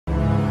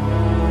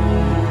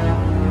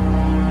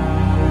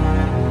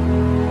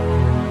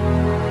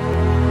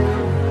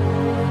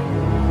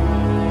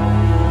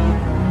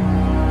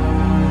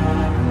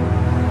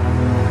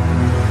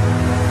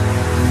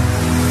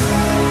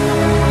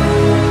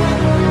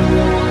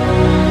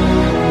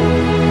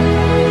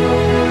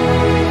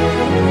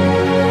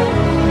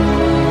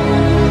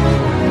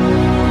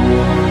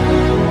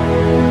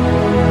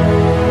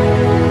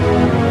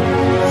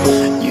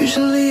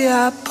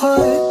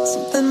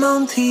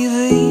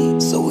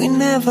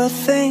never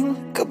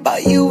think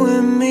about you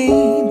and me,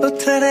 but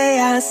today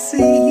I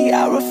see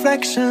our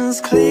reflections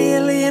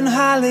clearly in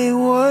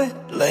Hollywood,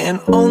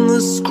 laying on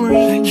the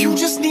screen. You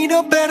just need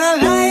a better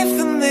life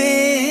than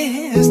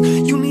this.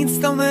 You need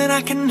something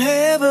I can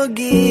never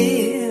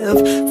give.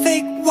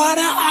 Fake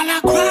water all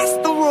across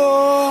the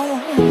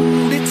road.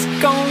 It's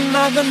gone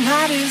now, the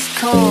night is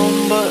come,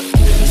 but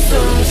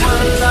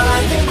sometimes all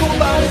I think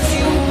about is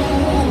you.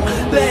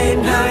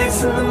 Late nights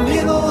in the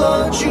middle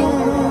of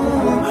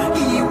June,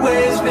 he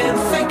waves been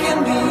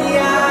faking me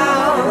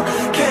out.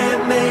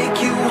 Can't make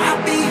you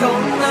happy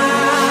all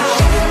night.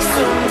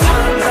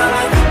 Sometimes all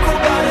I think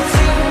about is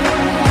you.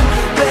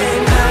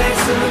 Late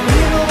nights in the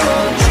middle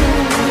of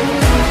June,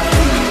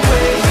 he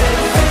waves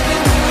been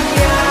faking me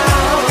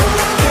out.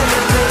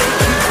 Can't make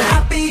you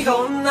happy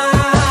all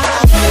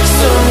night.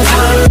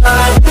 Sometimes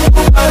all I think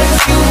about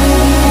is you.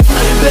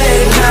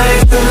 Late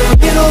nights in the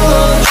middle